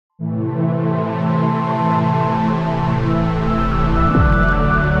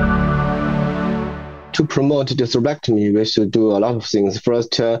to promote the thrombectomy, we should do a lot of things.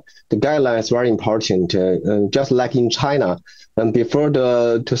 First, the guidelines is very important. Just like in China, before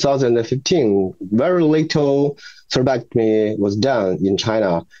the 2015, very little thrombectomy was done in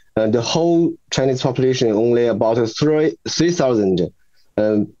China. The whole Chinese population, only about 3,000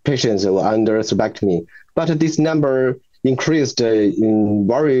 patients were under thrombectomy. But this number increased in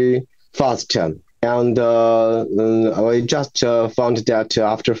very fast. And we just found that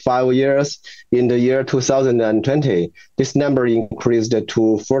after 5 years, in the year 2020, this number increased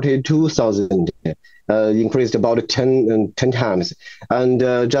to 42,000, increased about 10 times. And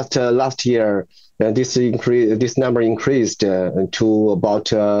just last year, this number increased to about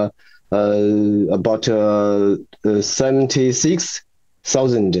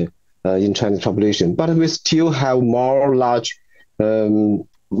 76,000 in Chinese population. But we still have more large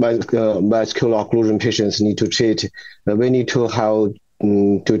vascular occlusion patients need to treat. We need to have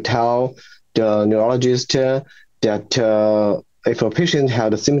to tell the neurologist that if a patient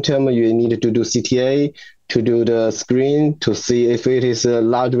has a symptom, you need to do CTA, to do the screen to see if it is a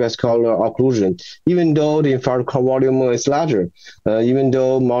large vascular occlusion. Even though the infarct core volume is larger, even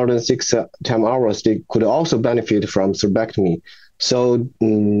though more than 6 time hours, they could also benefit from thrombectomy. So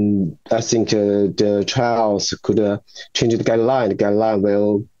I think the trials could change the guideline. The guideline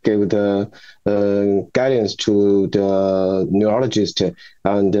will give the guidance to the neurologist,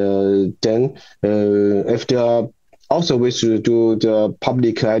 and then if also we should do the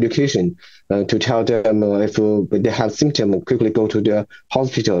public education to tell them if they have symptoms, quickly go to the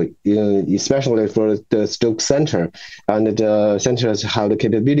hospital, especially for the stroke center. And the centers have the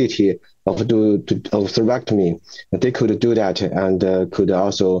capability of thrombectomy. They could do that and could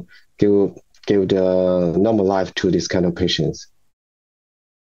also give the normal life to these kind of patients.